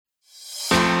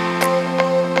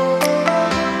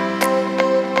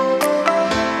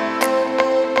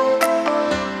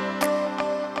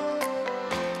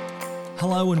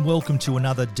welcome to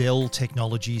another Dell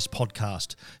Technologies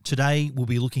podcast. Today we'll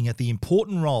be looking at the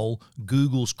important role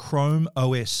Google's Chrome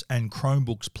OS and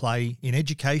Chromebooks play in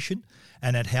education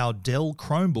and at how Dell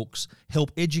Chromebooks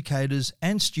help educators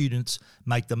and students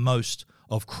make the most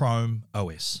of Chrome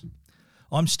OS.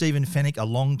 I'm Stephen Fennick, a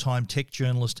long-time tech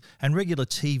journalist and regular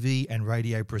TV and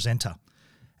radio presenter.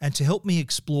 And to help me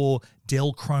explore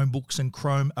Dell Chromebooks and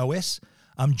Chrome OS,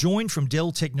 I'm joined from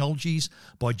Dell Technologies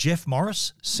by Jeff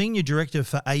Morris, Senior Director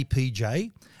for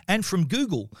APJ, and from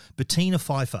Google, Bettina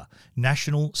Pfeiffer,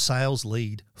 National Sales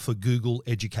Lead for Google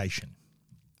Education.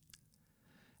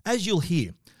 As you'll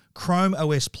hear, Chrome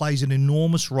OS plays an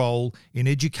enormous role in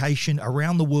education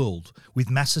around the world,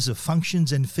 with masses of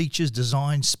functions and features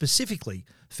designed specifically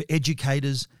for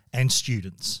educators and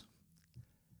students.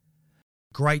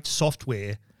 Great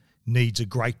software needs a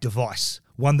great device,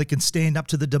 one that can stand up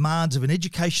to the demands of an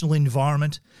educational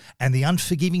environment and the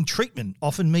unforgiving treatment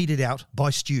often meted out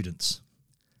by students.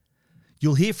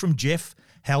 You'll hear from Jeff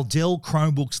how Dell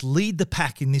Chromebooks lead the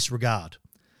pack in this regard.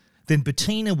 Then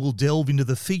Bettina will delve into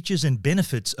the features and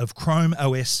benefits of Chrome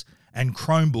OS and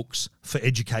Chromebooks for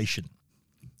education.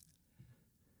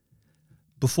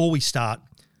 Before we start,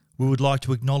 we would like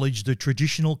to acknowledge the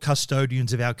traditional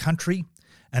custodians of our country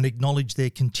and acknowledge their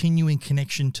continuing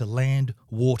connection to land,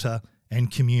 water, and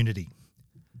community.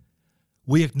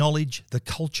 We acknowledge the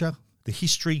culture, the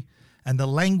history, and the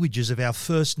languages of our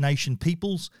First Nation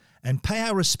peoples and pay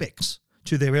our respects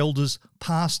to their elders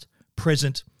past,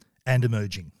 present, and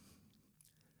emerging.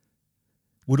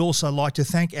 Would also like to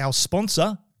thank our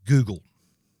sponsor, Google.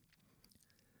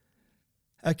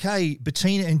 Okay,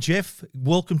 Bettina and Jeff,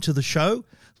 welcome to the show.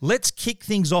 Let's kick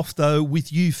things off, though,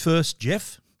 with you first,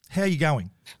 Jeff. How are you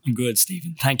going? I'm good,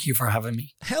 Stephen. Thank you for having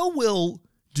me. How well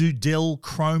do Dell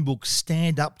Chromebooks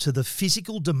stand up to the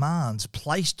physical demands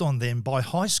placed on them by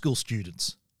high school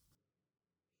students?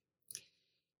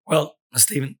 Well,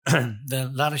 Stephen,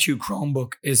 the Latitude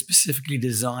Chromebook is specifically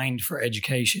designed for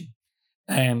education.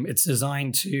 It's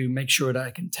designed to make sure that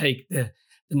it can take the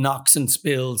knocks and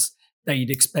spills that you'd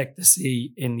expect to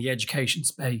see in the education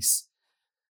space.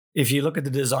 If you look at the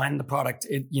design of the product,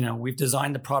 we've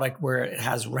designed the product where it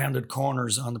has rounded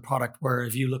corners on the product, where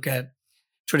if you look at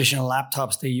traditional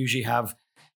laptops, they usually have,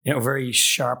 very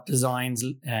sharp designs,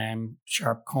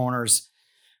 sharp corners.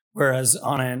 Whereas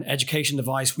on an education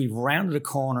device, we've rounded the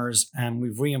corners and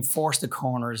we've reinforced the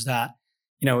corners that,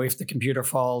 if the computer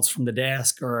falls from the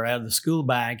desk or out of the school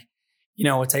bag,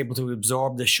 it's able to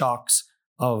absorb the shocks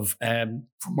of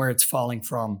from where it's falling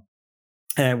from.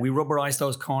 We rubberize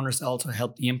those corners to also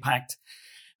help the impact.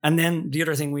 And then the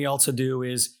other thing we also do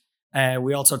is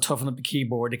we also toughen up the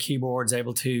keyboard. The keyboard's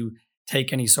able to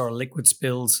take any sort of liquid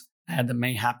spills that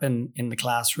may happen in the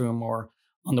classroom or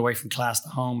on the way from class to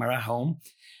home or at home.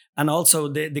 And also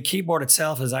the keyboard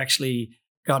itself has actually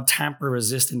got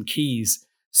tamper-resistant keys.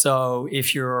 So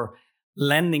if you're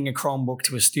lending a Chromebook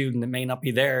to a student that may not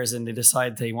be theirs and they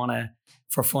decide they want to,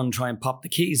 for fun, try and pop the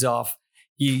keys off,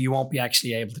 you won't be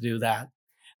actually able to do that.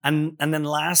 And then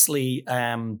lastly,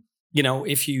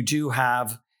 if you do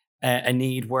have a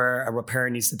need where a repair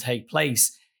needs to take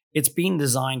place, it's been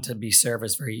designed to be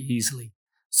serviced very easily.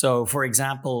 So, for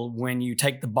example, when you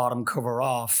take the bottom cover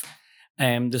off,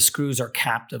 the screws are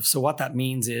captive. So what that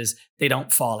means is they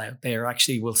don't fall out. They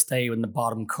actually will stay in the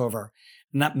bottom cover.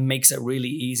 And that makes it really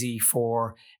easy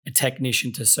for a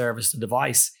technician to service the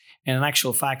device. And in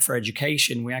actual fact, for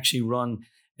education, we actually run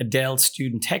a Dell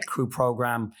Student Tech Crew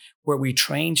program where we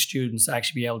train students to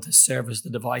actually be able to service the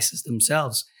devices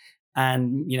themselves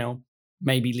and,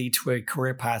 maybe lead to a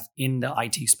career path in the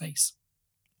IT space.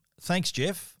 Thanks,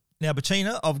 Jeff. Now,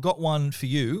 Bettina, I've got one for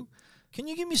you. Can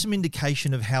you give me some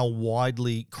indication of how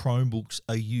widely Chromebooks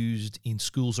are used in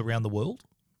schools around the world?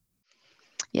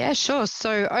 Yeah, sure.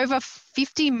 So over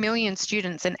 50 million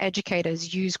students and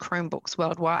educators use Chromebooks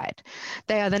worldwide.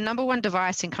 They are the number one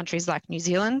device in countries like New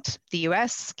Zealand, the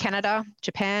US, Canada,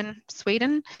 Japan,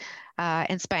 Sweden,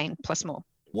 and Spain, plus more.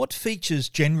 What features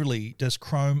generally does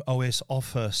Chrome OS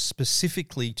offer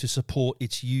specifically to support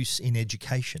its use in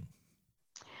education?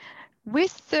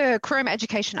 With the Chrome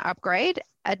Education upgrade,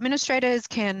 administrators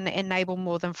can enable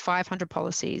more than 500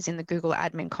 policies in the Google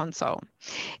Admin Console.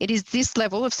 It is this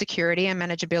level of security and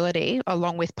manageability,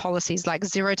 along with policies like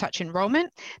zero-touch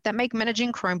enrollment, that make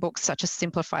managing Chromebooks such a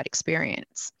simplified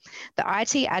experience. The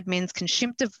IT admins can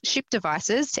ship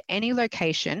devices to any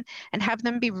location and have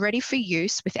them be ready for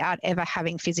use without ever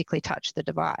having physically touched the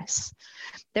device.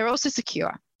 They're also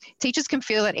secure. Teachers can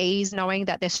feel at ease knowing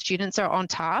that their students are on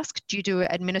task due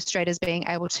to administrators being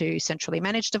able to centrally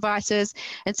manage devices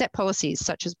and set policies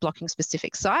such as blocking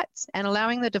specific sites and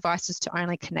allowing the devices to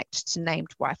only connect to named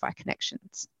Wi-Fi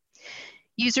connections.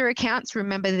 User accounts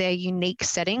remember their unique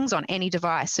settings on any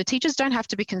device, so teachers don't have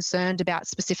to be concerned about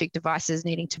specific devices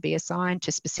needing to be assigned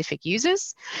to specific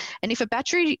users. And if a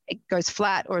battery goes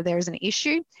flat or there is an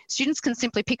issue, students can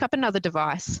simply pick up another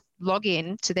device, log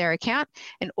in to their account,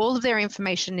 and all of their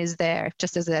information is there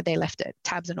just as they left it,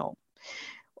 tabs and all.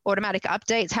 Automatic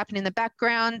updates happen in the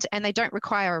background and they don't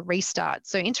require a restart.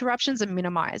 So interruptions are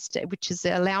minimized, which is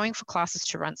allowing for classes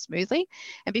to run smoothly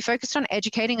and be focused on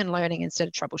educating and learning instead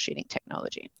of troubleshooting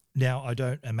technology. Now, I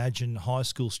don't imagine high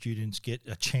school students get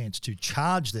a chance to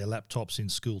charge their laptops in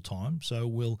school time. So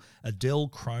will a Dell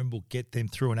Chromebook get them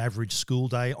through an average school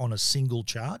day on a single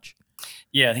charge?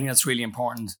 Yeah, I think that's really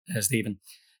important, Stephen.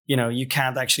 You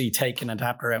can't actually take an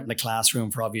adapter out in the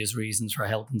classroom for obvious reasons for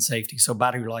health and safety. So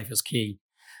battery life is key.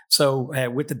 So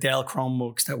with the Dell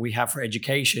Chromebooks that we have for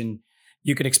education,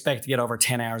 you can expect to get over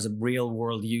 10 hours of real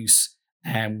world use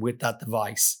with that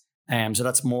device. So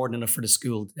that's more than enough for the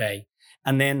school day.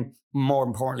 And then more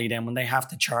importantly, then when they have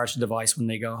to charge the device when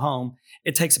they go home,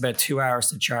 it takes about 2 hours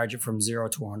to charge it from 0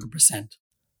 to 100%.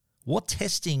 What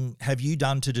testing have you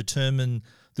done to determine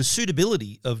the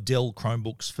suitability of Dell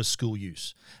Chromebooks for school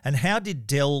use? And how do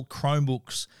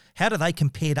they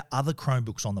compare to other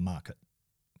Chromebooks on the market?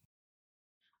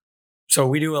 So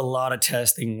we do a lot of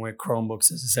testing with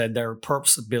Chromebooks. As I said, they're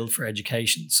purpose-built for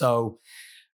education. So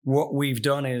what we've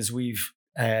done is we've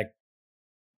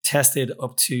tested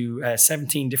up to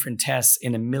 17 different tests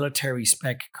in a military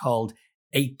spec called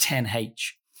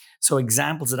 810H. So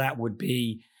examples of that would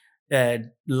be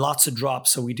lots of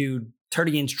drops. So we do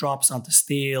 30-inch drops onto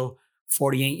steel,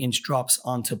 48-inch drops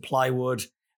onto plywood.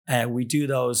 We do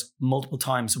those multiple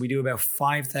times. So we do about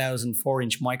 5,000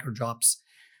 4-inch micro drops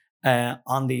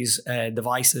on these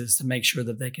devices to make sure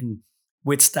that they can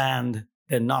withstand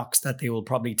the knocks that they will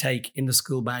probably take in the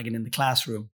school bag and in the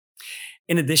classroom.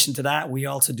 In addition to that, we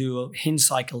also do hinge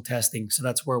cycle testing. So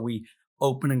that's where we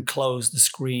open and close the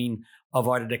screen of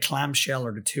either the clamshell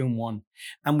or the 2-in-1.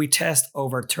 And we test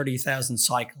over 30,000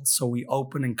 cycles. So we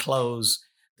open and close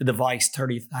the device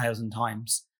 30,000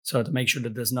 times. So to make sure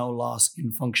that there's no loss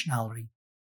in functionality.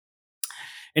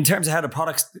 In terms of how the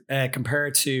products compare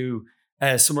to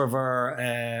some of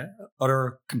our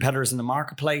other competitors in the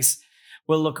marketplace,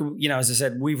 well, look, as I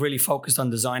said, we've really focused on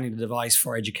designing the device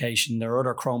for education. There are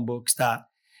other Chromebooks that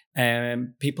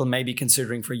people may be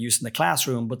considering for use in the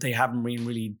classroom, but they haven't been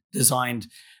really designed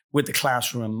with the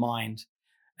classroom in mind.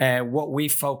 What we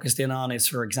focused in on is,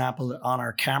 for example, on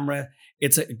our camera,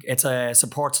 it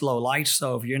supports low light.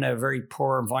 So if you're in a very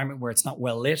poor environment where it's not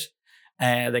well lit,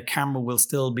 the camera will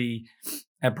still be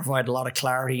provide a lot of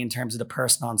clarity in terms of the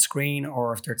person on screen,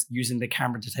 or if they're using the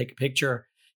camera to take a picture,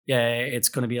 it's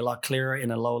going to be a lot clearer in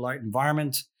a low light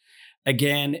environment.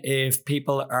 Again, if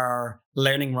people are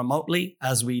learning remotely,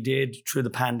 as we did through the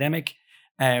pandemic,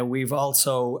 we've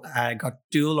also got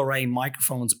dual array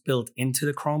microphones built into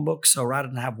the Chromebook. So rather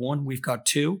than have one, we've got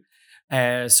two.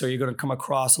 So you're going to come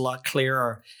across a lot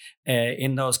clearer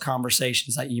in those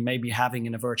conversations that you may be having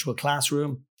in a virtual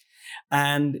classroom.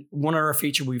 And one other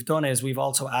feature we've done is we've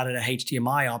also added a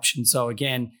HDMI option. So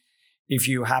again, if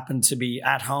you happen to be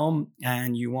at home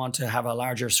and you want to have a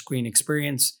larger screen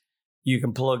experience, you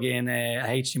can plug in a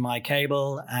HDMI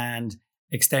cable and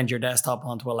extend your desktop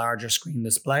onto a larger screen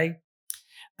display.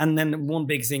 And then one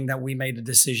big thing that we made a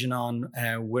decision on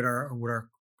with our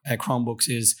Chromebooks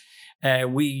is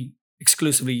we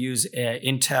exclusively use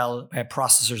Intel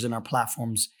processors in our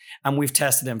platforms. And we've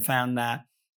tested and found that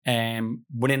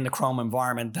within the Chrome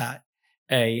environment that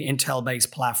a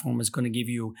Intel-based platform is going to give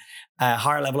you a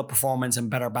higher level of performance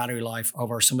and better battery life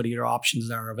over some of the other options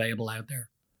that are available out there.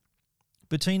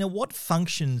 Bettina, what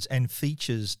functions and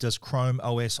features does Chrome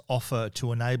OS offer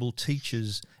to enable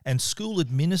teachers and school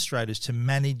administrators to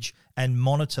manage and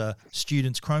monitor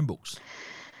students' Chromebooks?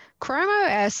 Chrome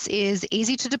OS is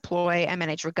easy to deploy and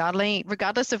manage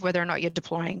regardless of whether or not you're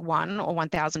deploying 1 or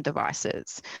 1,000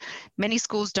 devices. Many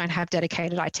schools don't have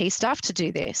dedicated IT staff to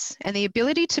do this, and the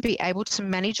ability to be able to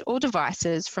manage all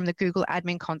devices from the Google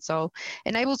Admin Console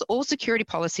enables all security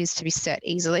policies to be set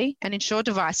easily and ensure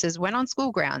devices, when on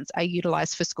school grounds, are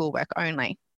utilized for schoolwork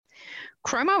only.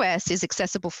 Chrome OS is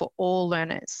accessible for all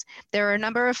learners. There are a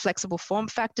number of flexible form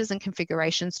factors and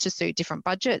configurations to suit different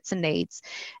budgets and needs.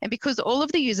 And because all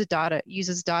of the users'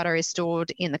 data is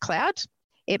stored in the cloud,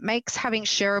 it makes having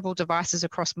shareable devices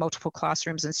across multiple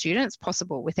classrooms and students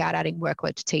possible without adding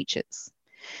workload to teachers.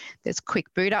 There's quick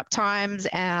boot up times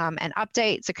and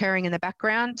updates occurring in the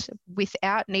background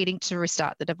without needing to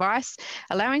restart the device,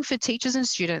 allowing for teachers and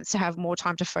students to have more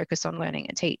time to focus on learning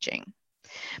and teaching.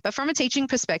 But from a teaching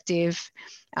perspective,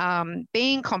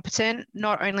 being competent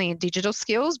not only in digital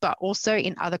skills, but also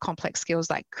in other complex skills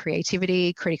like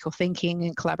creativity, critical thinking,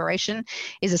 and collaboration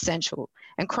is essential.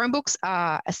 And Chromebooks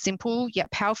are a simple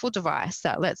yet powerful device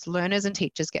that lets learners and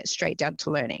teachers get straight down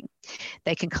to learning.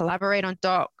 They can collaborate on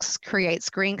docs, create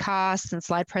screencasts and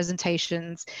slide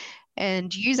presentations,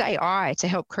 and use AI to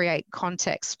help create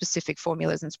context-specific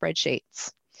formulas and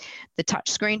spreadsheets. The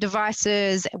touchscreen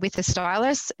devices with the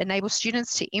stylus enable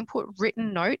students to input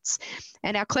written notes,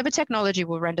 and our clever technology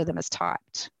will render them as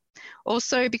typed.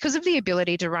 Also, because of the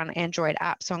ability to run Android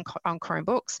apps on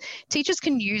Chromebooks, teachers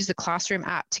can use the Classroom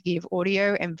app to give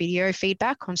audio and video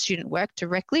feedback on student work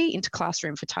directly into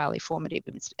Classroom for highly formative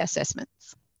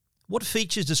assessments. What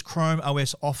features does Chrome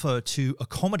OS offer to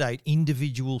accommodate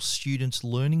individual students'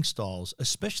 learning styles,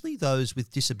 especially those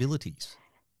with disabilities?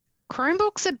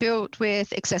 Chromebooks are built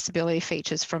with accessibility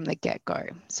features from the get-go.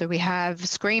 So we have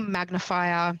screen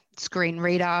magnifier, screen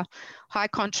reader, high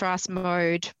contrast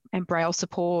mode and braille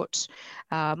support,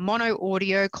 mono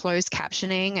audio closed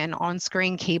captioning and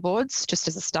on-screen keyboards just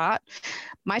as a start.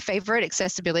 My favorite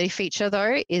accessibility feature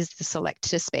though is the select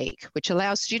to speak, which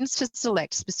allows students to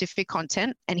select specific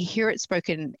content and hear it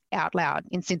spoken out loud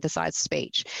in synthesized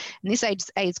speech. And this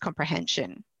aids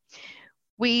comprehension.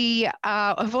 We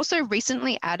have also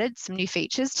recently added some new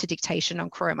features to dictation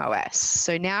on Chrome OS.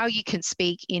 So now you can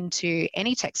speak into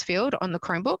any text field on the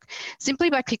Chromebook simply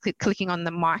by clicking on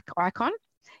the mic icon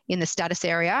in the status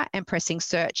area and pressing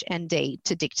Search ND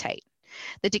to dictate.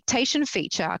 The dictation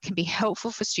feature can be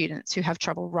helpful for students who have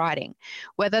trouble writing,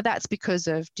 whether that's because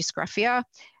of dysgraphia,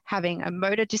 having a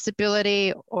motor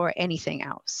disability, or anything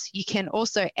else. You can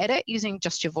also edit using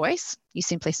just your voice. You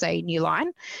simply say new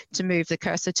line to move the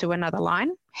cursor to another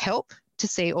line, help to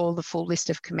see all the full list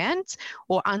of commands,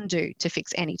 or undo to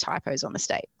fix any typos or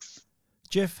mistakes.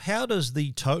 Jeff, how does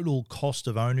the total cost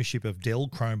of ownership of Dell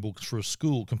Chromebooks for a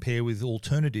school compare with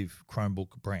alternative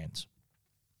Chromebook brands?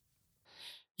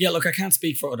 Yeah, look, I can't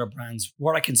speak for other brands.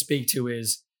 What I can speak to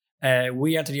is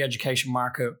we enter the education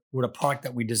market with a product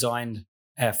that we designed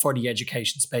for the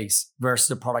education space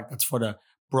versus a product that's for the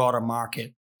broader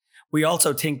market. We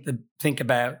also think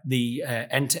about the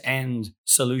end-to-end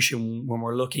solution when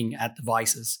we're looking at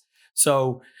devices.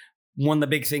 So one of the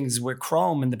big things with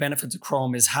Chrome and the benefits of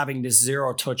Chrome is having this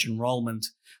zero-touch enrollment.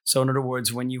 So in other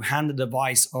words, when you hand the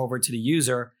device over to the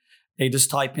user, they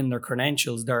just type in their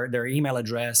credentials, their email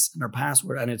address, and their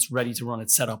password, and it's ready to run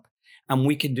its setup. And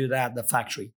we can do that at the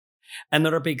factory.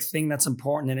 Another big thing that's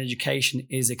important in education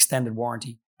is extended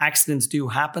warranty. Accidents do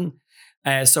happen.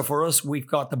 So for us, we've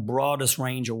got the broadest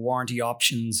range of warranty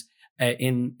options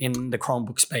in the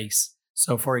Chromebook space.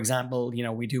 So for example,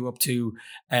 we do up to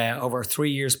over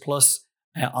 3 years plus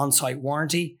on-site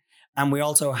warranty. And we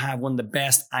also have one of the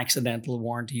best accidental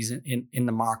warranties in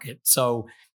the market. So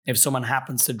if someone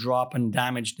happens to drop and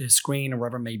damage the screen or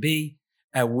whatever it may be,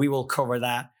 we will cover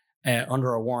that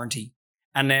under a warranty.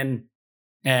 And then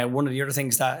one of the other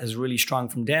things that is really strong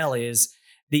from Dell is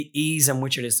the ease in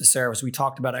which it is to service. We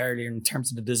talked about earlier in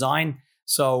terms of the design.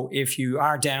 So if you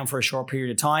are down for a short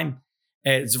period of time,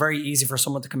 it's very easy for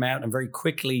someone to come out and very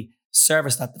quickly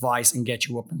service that device and get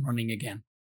you up and running again.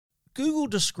 Google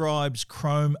describes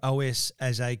Chrome OS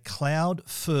as a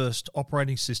cloud-first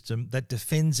operating system that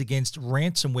defends against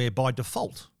ransomware by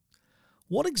default.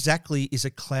 What exactly is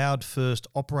a cloud-first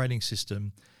operating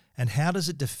system, and how does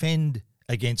it defend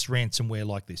against ransomware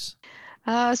like this?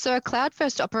 So a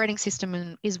cloud-first operating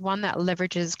system is one that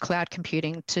leverages cloud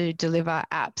computing to deliver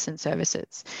apps and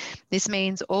services. This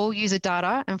means all user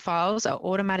data and files are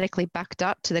automatically backed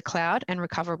up to the cloud and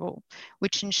recoverable,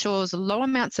 which ensures low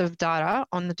amounts of data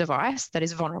on the device that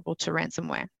is vulnerable to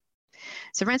ransomware.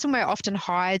 So ransomware often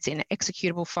hides in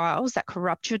executable files that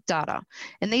corrupt your data,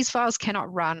 and these files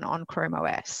cannot run on Chrome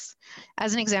OS.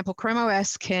 As an example, Chrome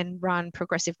OS can run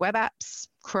progressive web apps,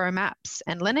 Chrome apps,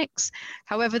 and Linux.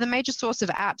 However, the major source of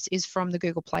apps is from the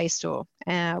Google Play Store,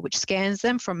 which scans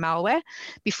them from malware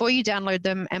before you download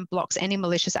them and blocks any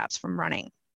malicious apps from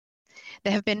running.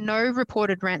 There have been no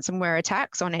reported ransomware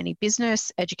attacks on any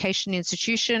business, education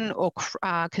institution, or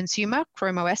consumer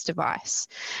Chrome OS device.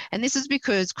 And this is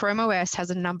because Chrome OS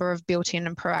has a number of built-in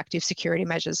and proactive security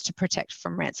measures to protect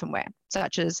from ransomware,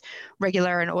 such as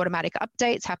regular and automatic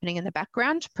updates happening in the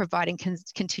background, providing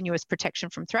continuous protection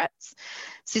from threats,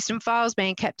 system files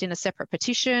being kept in a separate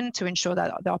partition to ensure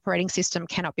that the operating system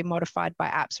cannot be modified by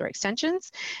apps or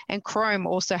extensions, and Chrome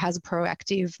also has a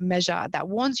proactive measure that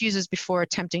warns users before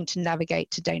attempting to navigate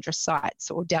to dangerous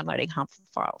sites or downloading harmful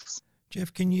files.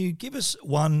 Jeff, can you give us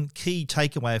one key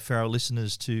takeaway for our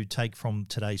listeners to take from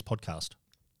today's podcast?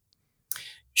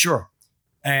 Sure.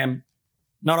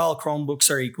 not all Chromebooks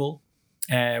are equal.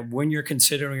 When you're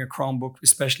considering a Chromebook,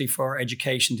 especially for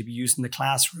education to be used in the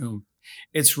classroom,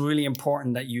 it's really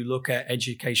important that you look at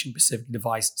education-specific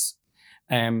devices,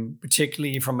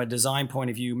 particularly from a design point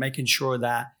of view, making sure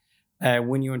that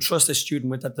when you entrust a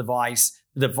student with that device,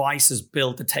 the device is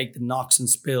built to take the knocks and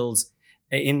spills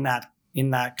in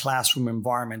that classroom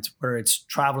environment, where it's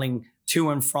traveling to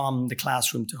and from the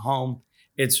classroom to home.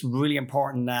 It's really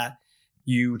important that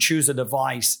you choose a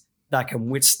device that can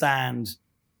withstand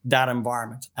that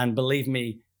environment. And believe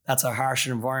me, that's a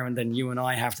harsher environment than you and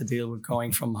I have to deal with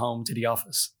going from home to the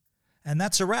office. And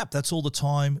that's a wrap. That's all the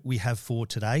time we have for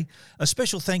today. A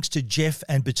special thanks to Jeff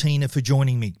and Bettina for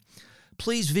joining me.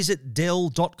 Please visit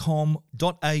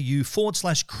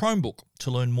dell.com.au/Chromebook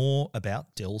to learn more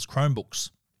about Dell's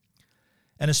Chromebooks.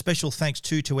 And a special thanks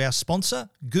to our sponsor,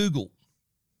 Google.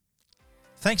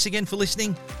 Thanks again for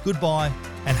listening. Goodbye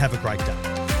and have a great day.